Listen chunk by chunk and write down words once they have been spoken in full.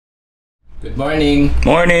Good morning.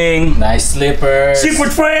 Morning. Nice slippers.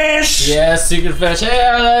 Secret fresh. Yes, secret fresh. Hey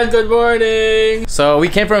Alan, good morning. So we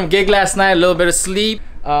came from a gig last night, a little bit of sleep.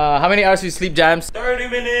 How many hours we sleep, Jams? 30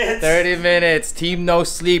 minutes. 30 minutes. Team no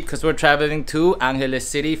sleep because we're traveling to Angeles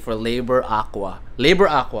City for LABORAQUA.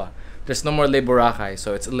 LABORAQUA. There's no more LABORAQUA,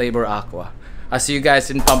 so it's LABORAQUA. I'll see you guys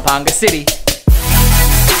in Pampanga City.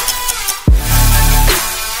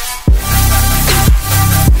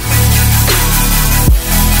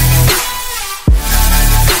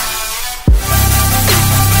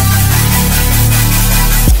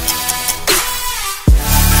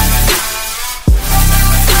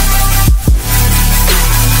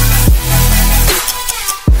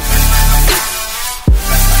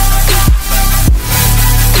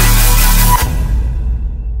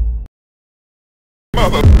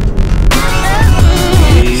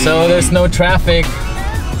 So there's no traffic.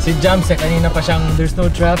 Si Jamse kanina pa siyang there's no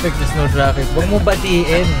traffic. Huwag mo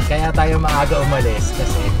batiin. Kaya tayo maaga umalis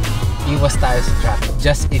kasi iwas tayo sa traffic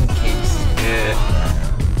just in case. Yeah.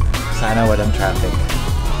 Sana walang traffic.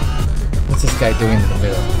 What's this guy doing in the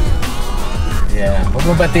middle? Yeah. Huwag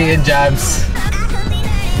mo batiin, Jams.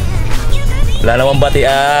 Wala namang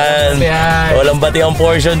batian. Walang batiang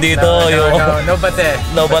portion dito. No bate.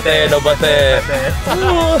 No bate.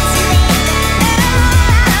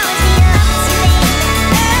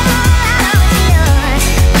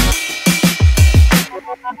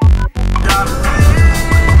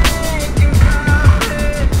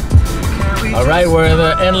 Alright, we're in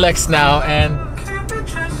the NLEX now and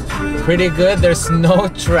pretty good. There's no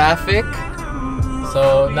traffic.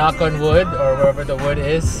 So knock on wood or wherever the wood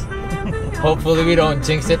is. Hopefully we don't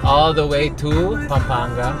jinx it all the way to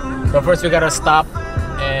Pampanga. But first we gotta stop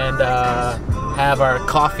and have our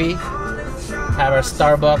coffee, have our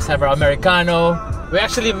Starbucks, have our Americano. We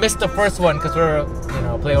actually missed the first one because we're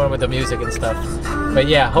playing one with the music and stuff. But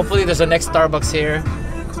yeah, hopefully there's a next Starbucks here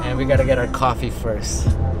and we gotta get our coffee first.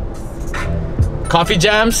 Coffee,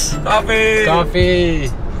 Jams? Coffee!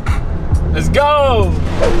 Coffee! Let's go!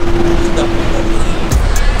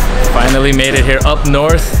 Finally made it here up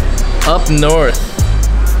north. Up north.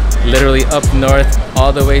 Literally up north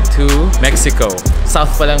all the way to Mexico.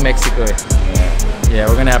 South pa lang Mexico eh. Yeah,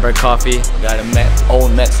 we're gonna have our coffee. Got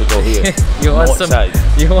own Mexico here. You want some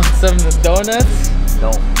donuts?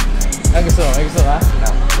 No. Ay, gusto mo? Ay, gusto ka?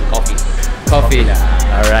 No. Coffee. Coffee.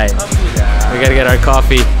 Alright. We gotta get our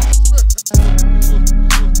coffee.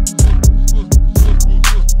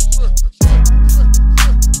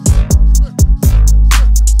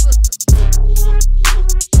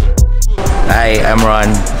 Hi, I'm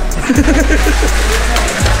Ron.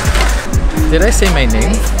 Did I say my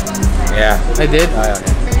name? Yeah. I did? Oh, yeah.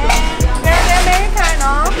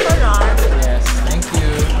 Americano, hold on. Yes, thank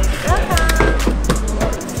you.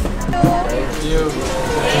 Thank you.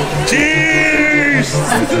 Cheers!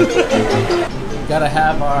 Gotta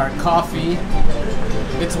have our coffee.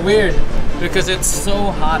 It's weird because it's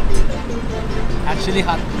so hot. Actually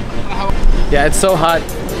hot. Yeah, it's so hot.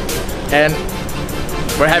 And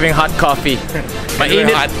we're having hot coffee.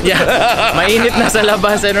 Mainit. Hot. Yeah. Mainit na sa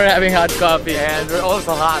labas and we're having hot coffee. And we're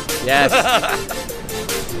also hot. Yes.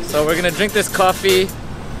 So we're gonna drink this coffee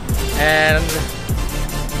and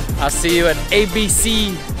I'll see you at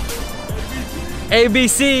ABC.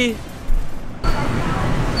 ABC.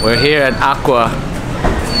 We're here at Aqua.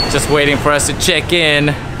 Just waiting for us to check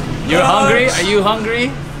in. You're hungry? Are you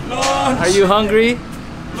hungry? Lunch! Are you hungry?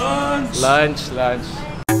 Lunch! Lunch.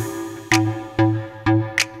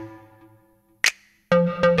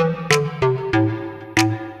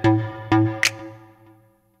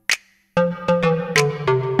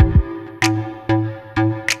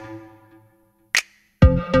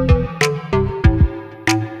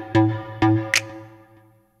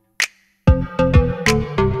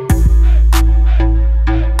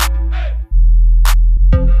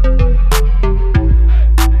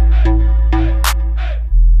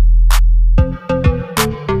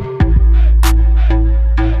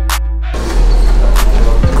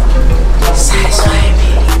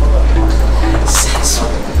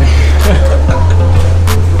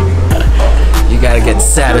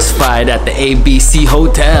 Satisfied at the ABC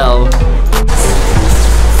Hotel.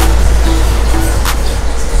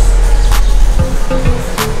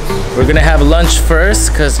 We're gonna have lunch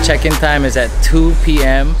first because check-in time is at 2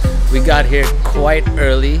 p.m. We got here quite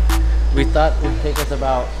early. We thought it would take us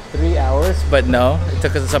about 3 hours, but no, it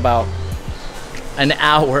took us about an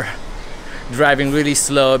hour driving really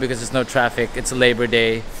slow because there's no traffic. It's Labor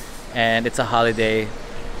Day and it's a holiday.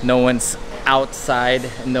 No one's outside,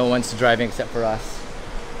 no one's driving except for us.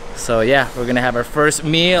 So yeah, we're gonna have our first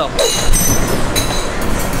meal.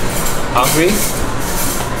 Hungry?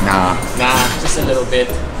 Nah. Nah, just a little bit.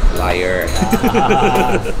 Liar.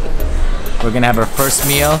 We're gonna have our first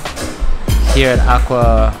meal here at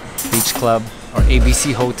Aqua Beach Club or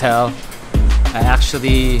ABC Hotel. I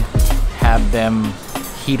actually have them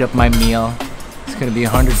heat up my meal. It's gonna be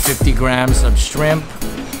 150 grams of shrimp,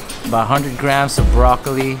 about 100 grams of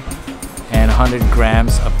broccoli, and 100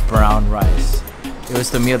 grams of brown rice. It was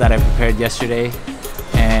the meal that I prepared yesterday,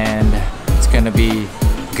 and it's gonna be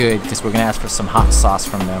good because we're gonna ask for some hot sauce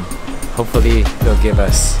from them. Hopefully they'll give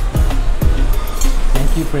us.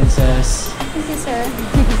 Thank you, Princess. Thank you, sir.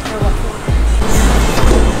 You're welcome.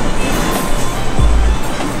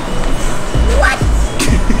 What?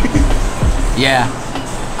 Yeah,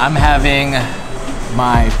 I'm having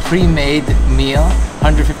my pre-made meal,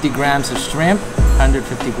 150 grams of shrimp,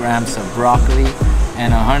 150 grams of broccoli,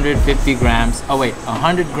 and 150 grams,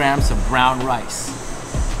 100 grams of brown rice.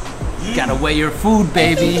 You gotta weigh your food,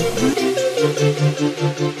 baby.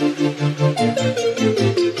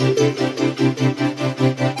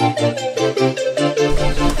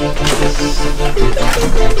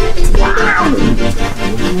 Wow!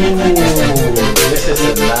 Ooh, this is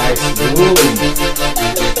a nice room.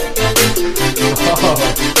 Oh.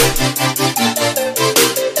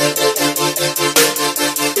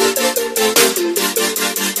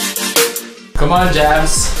 Come on,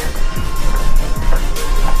 Jabs.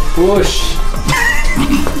 Push.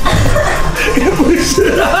 Push.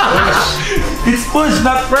 It's push,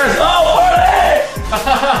 not press. Oh, party!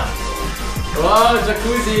 Wow,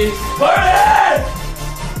 jacuzzi. Party!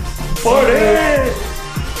 Party!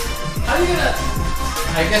 How are you gonna?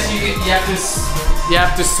 I guess you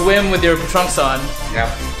have to swim with your trunks on. Yep.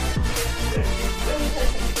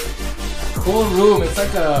 Cool room. It's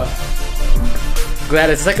like a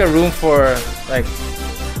Gladys. It's like a room for like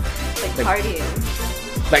partying.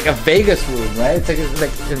 Like a Vegas room, right? It's like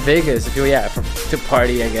in Vegas. If you to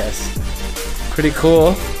party, I guess. Pretty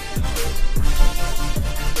cool.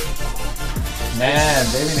 Man,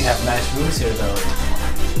 they really have nice rooms here though.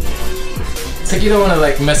 It's like you don't want to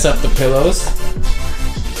like mess up the pillows.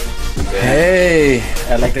 Hey,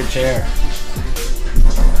 I like the chair.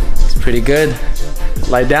 It's pretty good.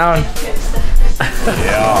 Lie down.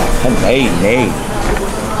 Yeah. Hey.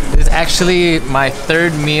 This is actually my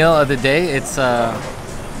third meal of the day. It's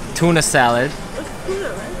tuna salad.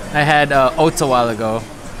 I had oats a while ago.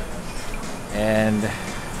 And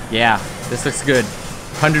yeah, this looks good.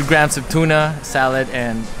 100 grams of tuna salad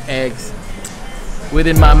and eggs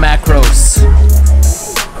within my macros.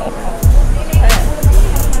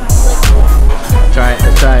 Try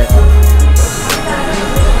it.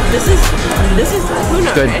 This is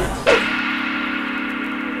tuna, good. Right?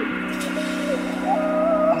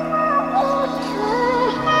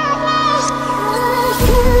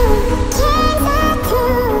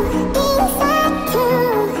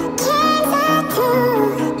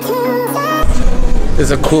 This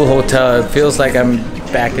is a cool hotel. It feels like I'm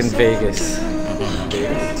back in Vegas.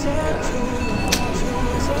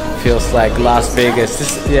 Feels like Las Vegas.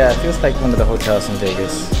 It feels like one of the hotels in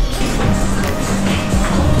Vegas.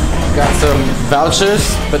 Got some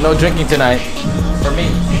vouchers, but no drinking tonight. For me.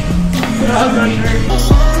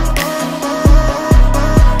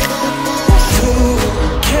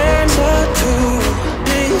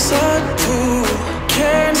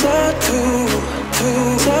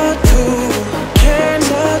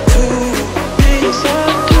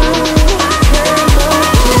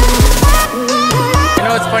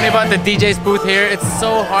 Funny about the DJ's booth here, it's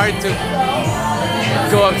so hard to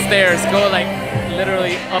go upstairs, go like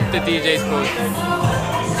literally up the DJ's booth.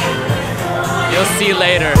 You'll see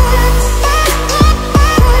later.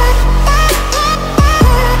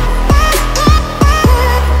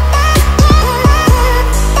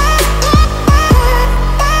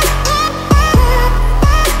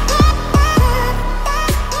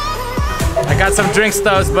 I got some drink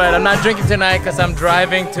stuffs, but I'm not drinking tonight because I'm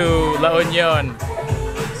driving to La Union.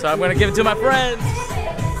 So I'm gonna give it to my friends.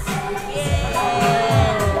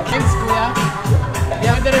 Thanks, Kuya. You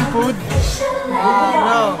have there food?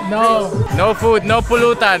 No food, no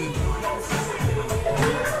pulutan.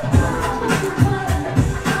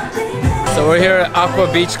 So we're here at Aqua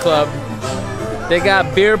Beach Club. They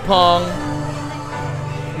got beer pong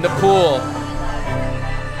in the pool.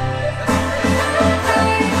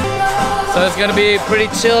 So it's gonna be a pretty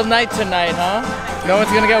chill night tonight, huh? No one's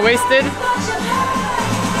gonna get wasted?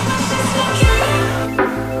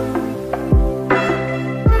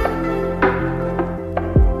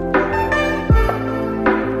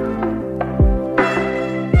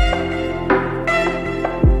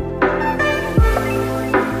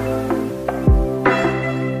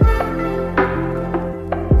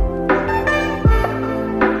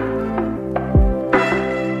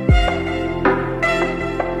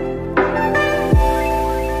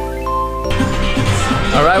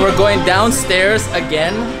 going downstairs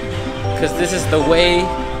again because this is the way.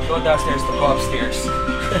 Go downstairs to go upstairs.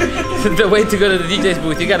 The way to go to the DJ's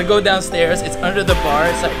booth. You gotta go downstairs. It's under the bar.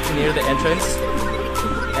 It's like near the entrance,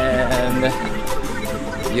 and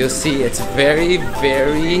you'll see it's very,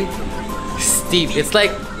 very steep. It's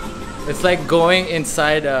like going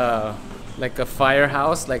inside like a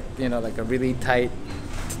firehouse, like, you know, like a really tight,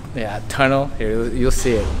 yeah, tunnel. Here, you'll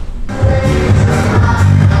see it.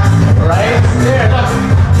 Right there,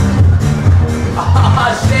 look.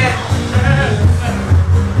 Oh shit.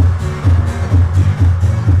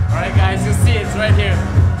 Alright guys, you'll see it's right here.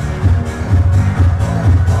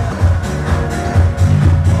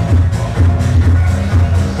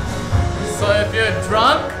 So if you're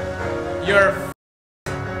drunk, you're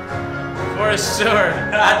for sure.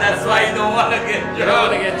 That's why you don't want to get drunk. You don't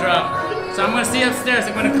want to get drunk. So I'm gonna see upstairs.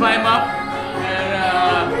 I'm gonna climb up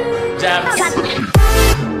and jam.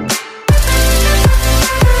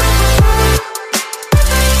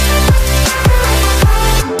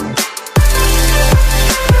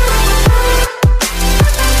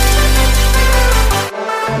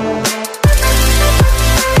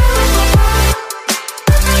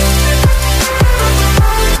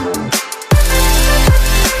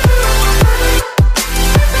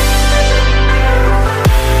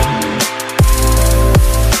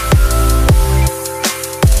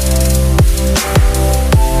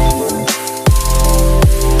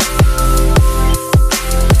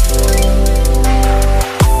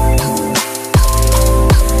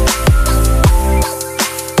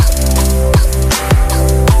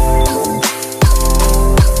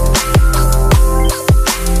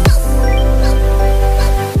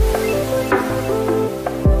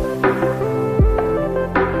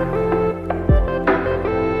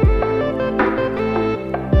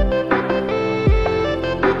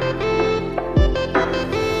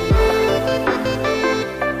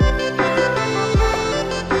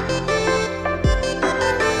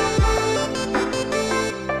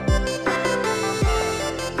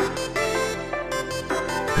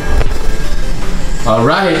 All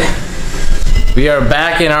right, we are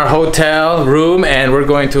back in our hotel room and we're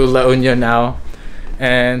going to La Union now.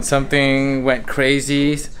 And something went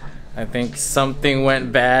crazy. I think something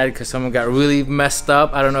went bad because someone got really messed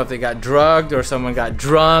up. I don't know if they got drugged or someone got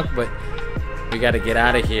drunk, but we gotta get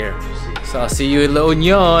out of here. So I'll see you in La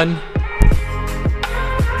Union.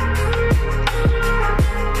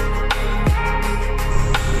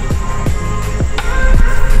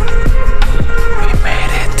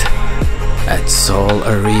 At Seoul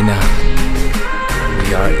Arena.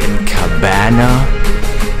 We are in Cabana.